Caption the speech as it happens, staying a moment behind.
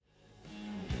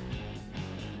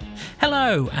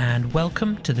Hello and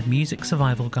welcome to the Music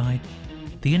Survival Guide,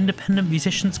 the independent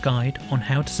musician's guide on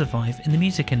how to survive in the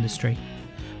music industry.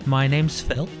 My name's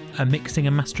Phil, a mixing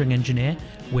and mastering engineer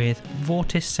with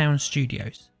Vortis Sound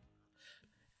Studios.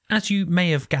 As you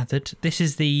may have gathered, this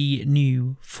is the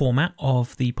new format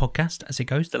of the podcast as it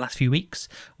goes the last few weeks,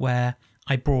 where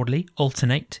I broadly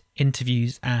alternate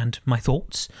interviews and my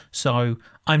thoughts. So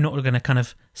I'm not going to kind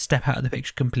of step out of the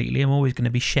picture completely. I'm always going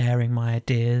to be sharing my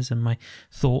ideas and my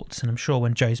thoughts, and I'm sure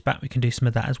when Joe's back we can do some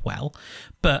of that as well.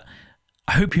 But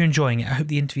I hope you're enjoying it. I hope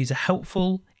the interviews are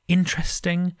helpful,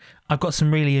 interesting. I've got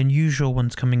some really unusual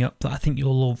ones coming up that I think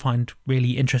you'll all find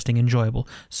really interesting and enjoyable.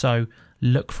 So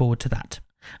look forward to that.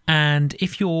 And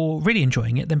if you're really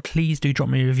enjoying it, then please do drop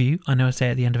me a review. I know I say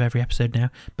it at the end of every episode now,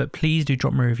 but please do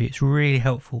drop me a review. It's really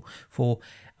helpful for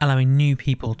allowing new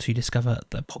people to discover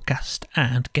the podcast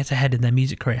and get ahead in their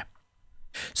music career.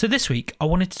 So this week, I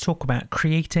wanted to talk about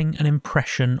creating an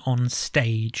impression on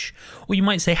stage, or you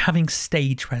might say having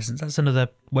stage presence. That's another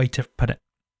way to put it.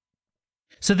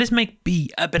 So this may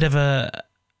be a bit of a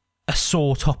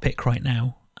sore topic right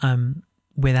now,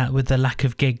 with the lack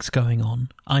of gigs going on.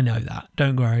 I know that,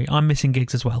 don't worry, I'm missing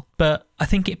gigs as well. But I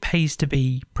think it pays to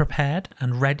be prepared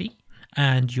and ready,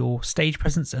 and your stage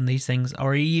presence and these things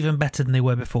are even better than they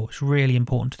were before. It's really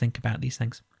important to think about these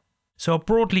things. So I've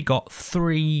broadly got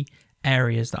 3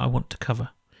 areas that I want to cover.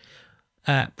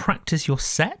 Practice your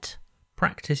set,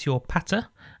 practice your patter,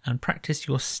 and practice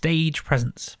your stage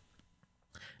presence.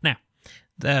 Now,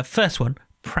 the first one,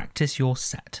 practice your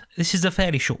set. This is a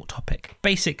fairly short topic.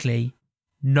 Basically,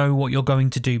 know what you're going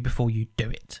to do before you do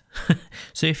it.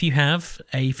 So if you have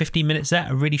a 15-minute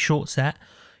set, a really short set,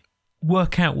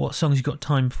 work out what songs you've got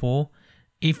time for.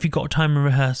 If you've got time in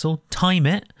rehearsal, time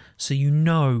it so you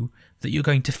know that you're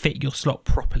going to fit your slot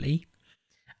properly.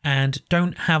 And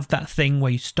don't have that thing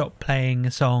where you stop playing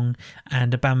a song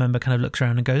and a band member kind of looks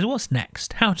around and goes, what's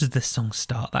next? How does this song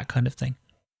start? That kind of thing.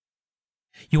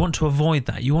 You want to avoid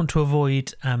that. You want to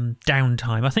avoid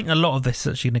downtime. I think a lot of this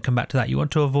is actually going to come back to that. You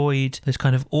want to avoid those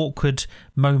kind of awkward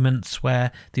moments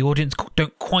where the audience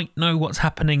don't quite know what's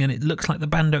happening and it looks like the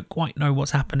band don't quite know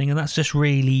what's happening, and that's just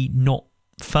really not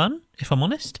fun, if I'm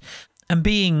honest. And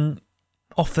being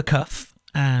off the cuff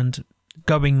and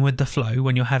going with the flow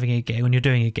when you're having a gig, when you're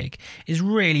doing a gig, is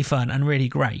really fun and really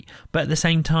great. But at the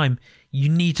same time, you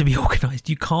need to be organised.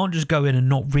 You can't just go in and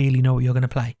not really know what you're going to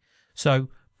play. So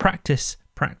practice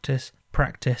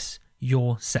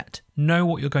your set. Know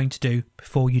what you're going to do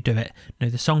before you do it. Know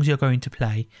the songs you're going to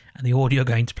play and the order you're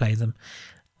going to play them.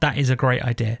 That is a great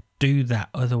idea. Do that,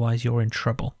 otherwise you're in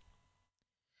trouble.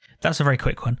 That's a very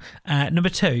quick one. Number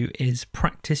 2 is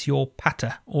practice your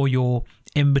patter, or your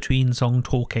in-between song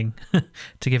talking,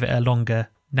 to give it a longer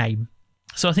name.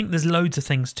 So I think there's loads of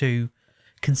things to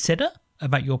consider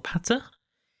about your patter.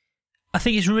 I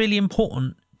think it's really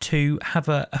important to have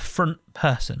a front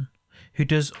person who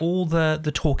does all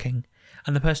the talking,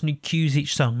 and the person who cues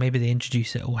each song, maybe they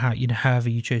introduce it, or however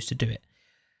you choose to do it.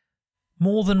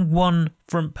 More than one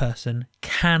front person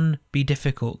can be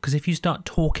difficult, because if you start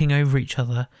talking over each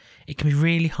other, it can be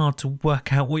really hard to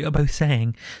work out what you're both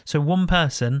saying. So one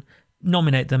person,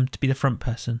 nominate them to be the front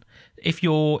person. If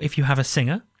you have a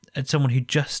singer and someone who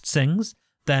just sings,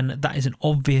 then that is an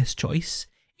obvious choice.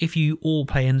 If you all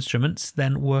play instruments,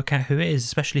 then work out who it is,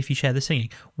 especially if you share the singing.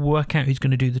 Work out who's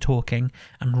going to do the talking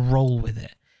and roll with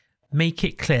it. Make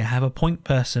it clear. Have a point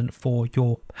person for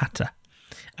your patter.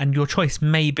 And your choice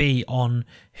may be on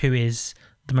who is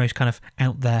the most kind of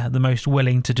out there, the most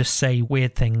willing to just say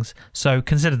weird things. So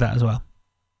consider that as well.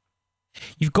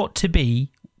 You've got to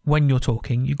be, when you're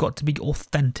talking, you've got to be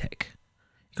authentic.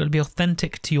 You've got to be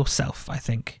authentic to yourself, I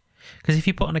think. Because if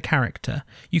you put on a character,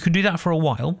 you can do that for a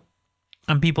while.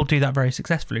 And people do that very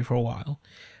successfully for a while.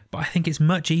 But I think it's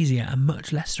much easier and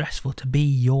much less stressful to be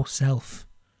yourself.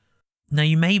 Now,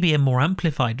 you may be a more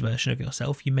amplified version of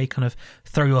yourself. You may kind of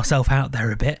throw yourself out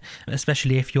there a bit,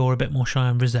 especially if you're a bit more shy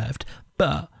and reserved.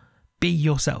 But be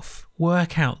yourself.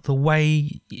 Work out the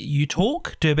way you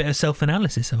talk. Do a bit of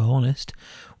self-analysis, if I'm honest.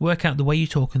 Work out the way you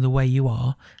talk and the way you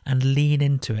are, and lean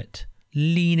into it.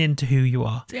 Lean into who you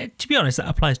are. To be honest, that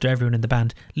applies to everyone in the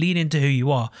band. Lean into who you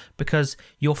are, because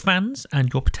your fans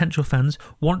and your potential fans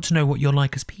want to know what you're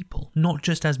like as people, not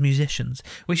just as musicians,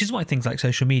 which is why things like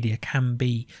social media can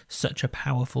be such a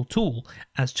powerful tool,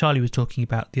 as Charlie was talking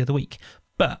about the other week.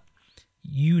 But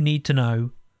you need to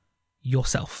know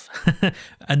yourself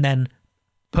and then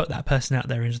put that person out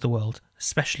there into the world,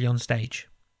 especially on stage.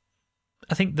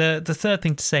 I think the third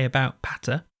thing to say about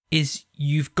patter is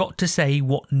you've got to say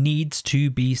what needs to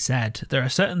be said. There are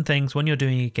certain things when you're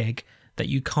doing a gig that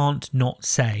you can't not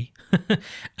say.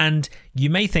 And you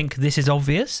may think this is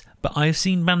obvious, but I've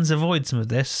seen bands avoid some of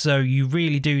this, so you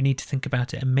really do need to think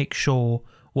about it and make sure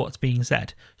what's being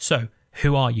said. So,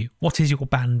 who are you? What is your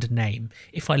band name?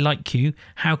 If I like you,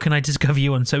 how can I discover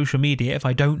you on social media if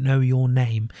I don't know your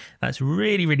name? That's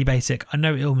really, really basic. I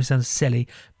know it almost sounds silly,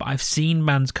 but I've seen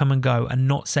bands come and go and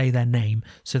not say their name.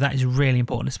 So that is really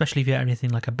important, especially if you have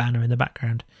anything like a banner in the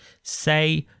background.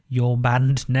 Say your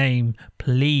band name,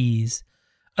 please.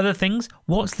 Other things,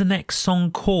 what's the next song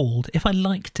called? If I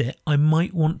liked it, I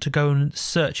might want to go and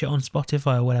search it on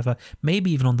Spotify or whatever,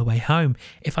 maybe even on the way home.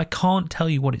 If I can't tell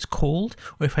you what it's called,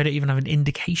 or if I don't even have an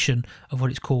indication of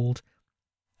what it's called,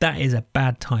 that is a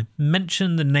bad time.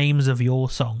 Mention the names of your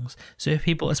songs. So if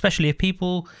people, especially if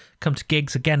people come to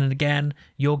gigs again and again,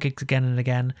 your gigs again and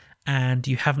again, and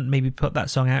you haven't maybe put that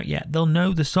song out yet, they'll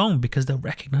know the song because they'll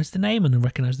recognise the name and they'll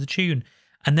recognise the tune.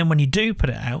 And then when you do put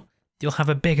it out, you'll have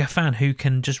a bigger fan who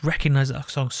can just recognise that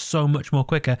song so much more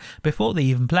quicker before they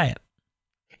even play it.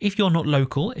 If you're not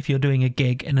local, if you're doing a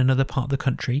gig in another part of the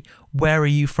country, where are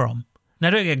you from?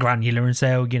 Now, don't get granular and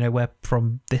say, we're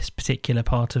from this particular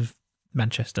part of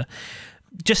Manchester.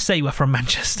 Just say we're from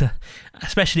Manchester,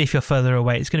 especially if you're further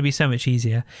away. It's going to be so much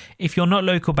easier. If you're not a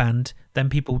local band, then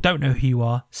people don't know who you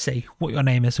are. Say what your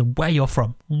name is and where you're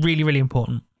from. Really, really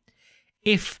important.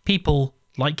 If people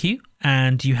like you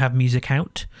and you have music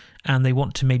out, and they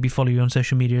want to maybe follow you on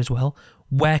social media as well,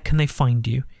 where can they find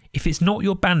you? If it's not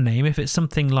your band name, if it's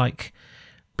something like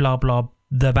blah blah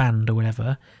the band or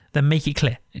whatever, then make it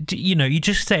clear. You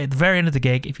just say at the very end of the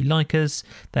gig, if you like us,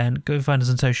 then go find us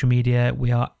on social media.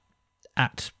 We are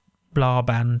at blah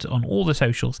band on all the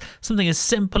socials. Something as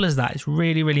simple as that is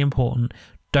really, really important.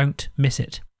 Don't miss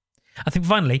it. I think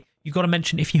finally, you've got to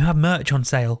mention if you have merch on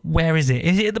sale. Where is it?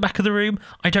 Is it at the back of the room?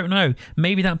 I don't know.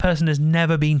 Maybe that person has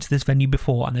never been to this venue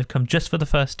before and they've come just for the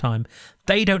first time.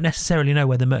 They don't necessarily know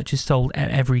where the merch is sold at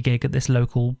every gig at this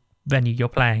local venue you're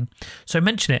playing. So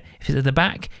mention it. If it's at the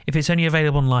back, if it's only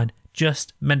available online,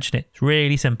 just mention it. It's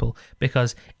really simple,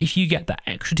 because if you get that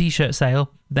extra t-shirt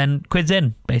sale, then quid's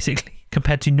in, basically,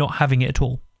 compared to not having it at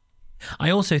all. I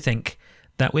also think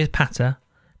that with patter,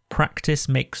 practice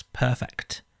makes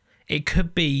perfect. It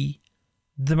could be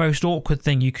the most awkward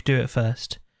thing you could do at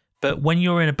first, but when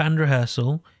you're in a band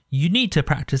rehearsal, you need to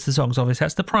practice the songs. Obviously,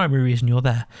 that's the primary reason you're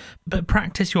there. But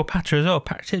practice your patter as well.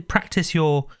 Practice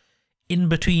your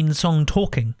in-between song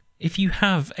talking. If you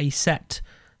have a set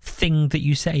thing that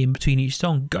you say in between each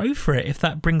song, go for it if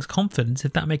that brings confidence,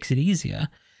 if that makes it easier.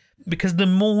 Because the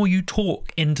more you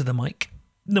talk into the mic,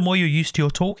 the more you're used to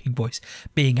your talking voice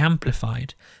being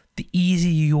amplified, the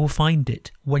easier you'll find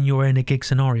it when you're in a gig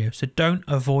scenario. So don't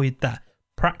avoid that.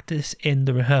 Practice in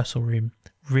the rehearsal room.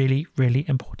 Really, really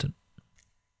important.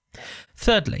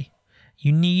 Thirdly,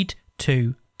 you need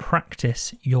to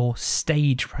practice your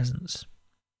stage presence.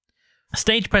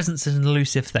 Stage presence is an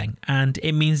elusive thing, and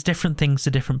it means different things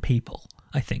to different people,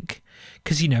 I think.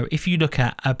 Because, if you look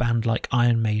at a band like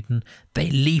Iron Maiden, they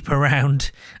leap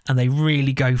around and they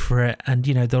really go for it, and,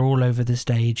 they're all over the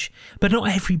stage. But not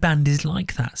every band is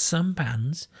like that. Some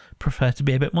bands prefer to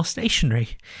be a bit more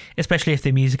stationary, especially if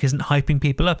their music isn't hyping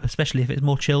people up, especially if it's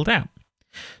more chilled out.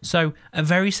 So, a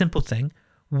very simple thing,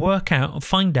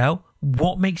 find out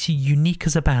what makes you unique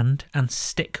as a band and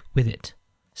stick with it.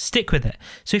 Stick with it.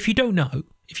 So if you don't know,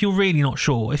 if you're really not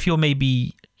sure, if you're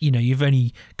maybe, you've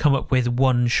only come up with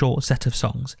one short set of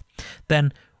songs,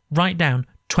 then write down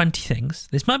 20 things.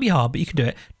 This might be hard, but you can do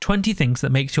it. 20 things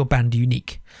that makes your band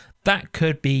unique. That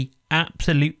could be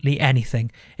absolutely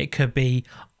anything. It could be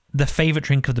the favourite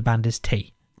drink of the band is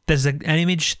tea. There's an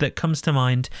image that comes to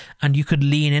mind, and you could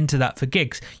lean into that for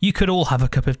gigs. You could all have a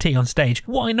cup of tea on stage.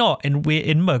 Why not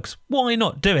in mugs? Why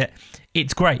not do it?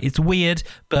 It's great. It's weird,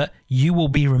 but you will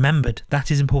be remembered.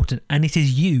 That is important. And it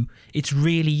is you. It's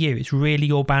really you. It's really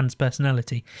your band's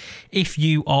personality. If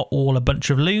you are all a bunch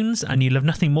of loons and you love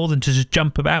nothing more than to just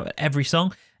jump about at every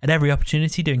song, at every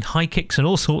opportunity, doing high kicks and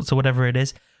all sorts or whatever it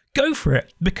is, go for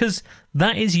it, because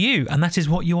that is you and that is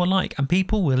what you are like, and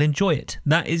people will enjoy it.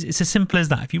 It's as simple as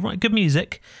that. If you write good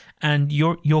music and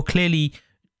you're clearly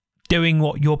doing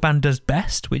what your band does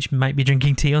best, which might be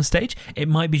drinking tea on stage, it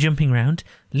might be jumping around,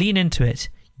 lean into it,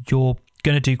 you're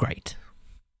going to do great.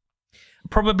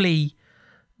 Probably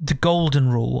the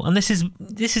golden rule, and this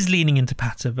is leaning into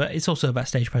patter, but it's also about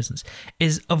stage presence,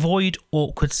 is avoid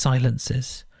awkward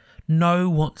silences. Know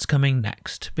what's coming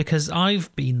next, because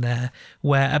I've been there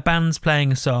where a band's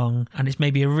playing a song and it's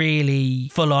maybe a really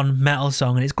full-on metal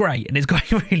song and it's great and it's going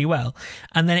really well,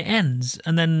 and then it ends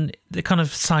and then the kind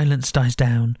of silence dies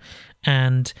down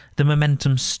and the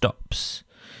momentum stops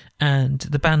and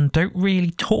the band don't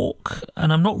really talk,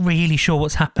 and I'm not really sure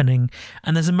what's happening.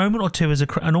 And there's a moment or two as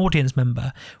an audience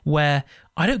member where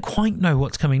I don't quite know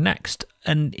what's coming next.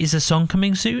 And is a song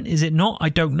coming soon? Is it not? I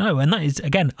don't know. And that is,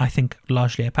 again, I think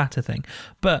largely a patter thing.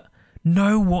 But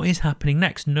know what is happening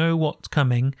next. Know what's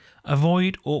coming.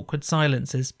 Avoid awkward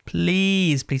silences.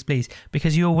 Please, please, please.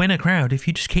 Because you'll win a crowd if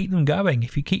you just keep them going.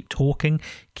 If you keep talking,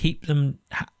 keep them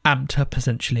amped up,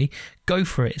 essentially. Go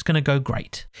for it. It's going to go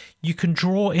great. You can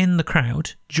draw in the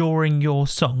crowd during your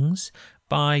songs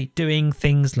by doing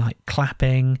things like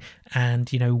clapping and,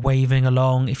 waving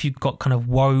along. If you've got kind of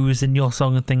woes in your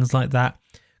song and things like that,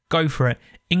 go for it.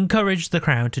 Encourage the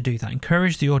crowd to do that.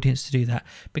 Encourage the audience to do that.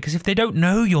 Because if they don't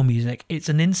know your music, it's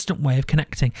an instant way of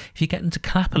connecting. If you get them to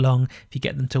clap along, if you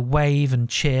get them to wave and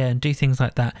cheer and do things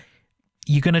like that,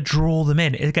 you're going to draw them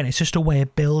in. Again, it's just a way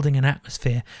of building an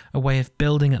atmosphere, a way of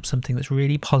building up something that's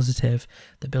really positive,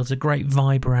 that builds a great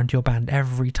vibe around your band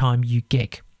every time you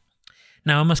gig.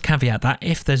 Now, I must caveat that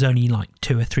if there's only like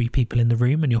 2 or 3 people in the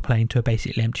room and you're playing to a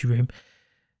basically empty room,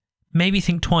 maybe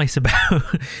think twice about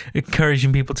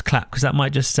encouraging people to clap, because that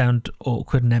might just sound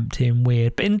awkward and empty and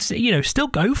weird. But, still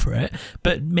go for it,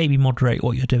 but maybe moderate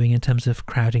what you're doing in terms of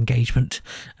crowd engagement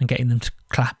and getting them to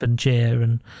clap and cheer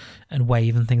and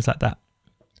wave and things like that.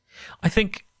 I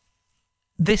think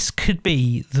this could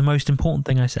be the most important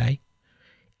thing I say.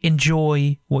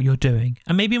 Enjoy what you're doing.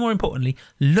 And maybe more importantly,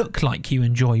 look like you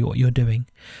enjoy what you're doing.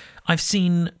 I've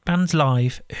seen bands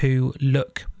live who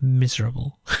look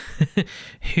miserable,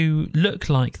 who look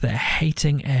like they're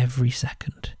hating every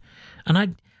second. And I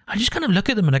just kind of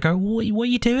look at them and I go, what are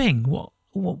you doing?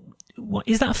 What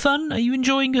is that fun? Are you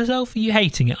enjoying yourself? Are you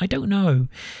hating it? I don't know.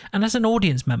 And as an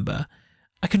audience member,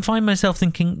 I can find myself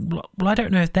thinking, well, I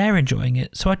don't know if they're enjoying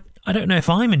it, so I don't know if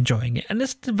I'm enjoying it. And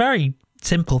it's a very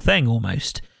simple thing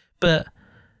almost, but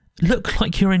look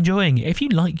like you're enjoying it. If you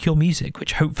like your music,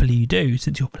 which hopefully you do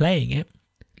since you're playing it,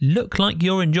 look like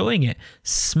you're enjoying it.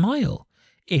 Smile.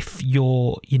 If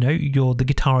you're the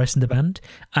guitarist in the band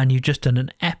and you've just done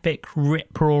an epic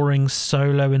rip-roaring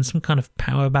solo in some kind of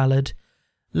power ballad,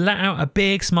 let out a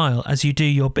big smile as you do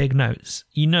your big notes.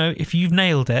 If you've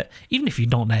nailed it, even if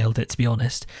you've not nailed it, to be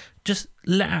honest, just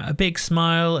let out a big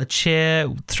smile, a cheer,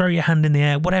 throw your hand in the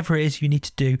air, whatever it is you need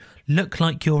to do. Look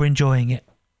like you're enjoying it.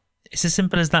 It's as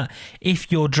simple as that.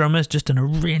 If your drummer's just done a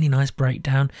really nice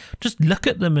breakdown, just look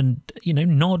at them and,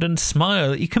 nod and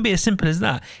smile. It can be as simple as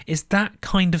that. It's that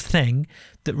kind of thing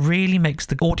that really makes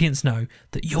the audience know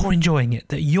that you're enjoying it,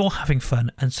 that you're having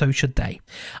fun, and so should they.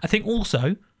 I think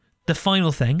also the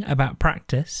final thing about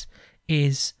practice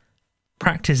is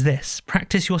practice this.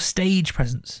 Practice your stage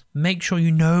presence. Make sure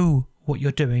you know what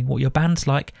you're doing, what your band's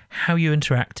like, how you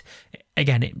interact.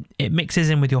 Again, it mixes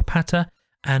in with your patter.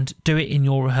 And do it in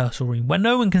your rehearsal room where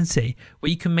no one can see, where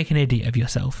you can make an idiot of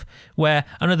yourself, where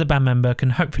another band member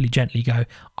can hopefully gently go,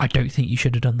 I don't think you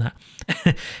should have done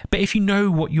that. But if you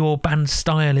know what your band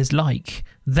style is like,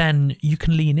 then you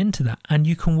can lean into that and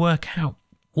you can work out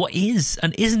what is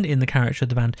and isn't in the character of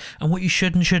the band and what you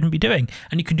should and shouldn't be doing.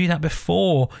 And you can do that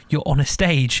before you're on a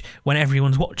stage when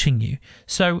everyone's watching you.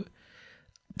 So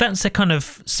that's a kind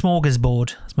of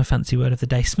smorgasbord, that's my fancy word of the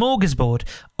day, smorgasbord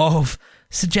of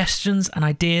suggestions and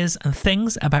ideas and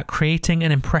things about creating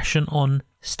an impression on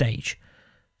stage.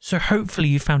 So hopefully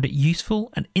you found it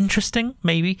useful and interesting,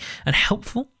 maybe, and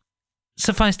helpful.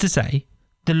 Suffice to say,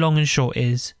 the long and short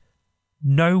is,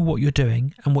 know what you're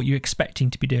doing and what you're expecting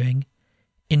to be doing.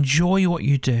 Enjoy what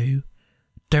you do.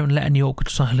 Don't let any awkward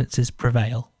silences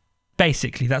prevail.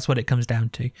 Basically, that's what it comes down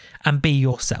to. And be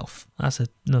yourself. That's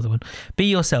another one. Be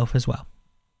yourself as well.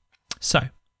 So,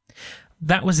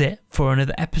 that was it for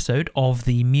another episode of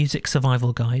the Music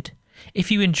Survival Guide. If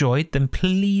you enjoyed, then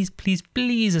please, please,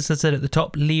 please, as I said at the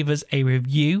top, leave us a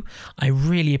review. I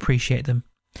really appreciate them.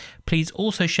 Please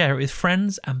also share it with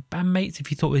friends and bandmates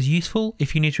if you thought it was useful.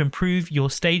 If you need to improve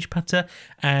your stage patter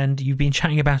and you've been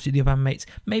chatting about it with your bandmates,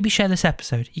 maybe share this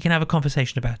episode. You can have a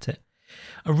conversation about it.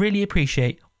 I really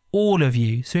appreciate all of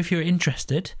you. So if you're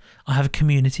interested, I have a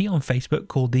community on Facebook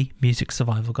called the Music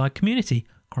Survival Guide Community.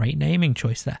 Great naming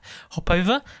choice there. Hop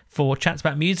over for chats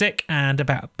about music and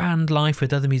about band life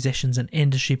with other musicians and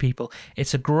industry people.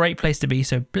 It's a great place to be,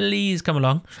 so please come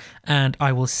along and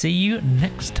I will see you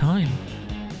next time.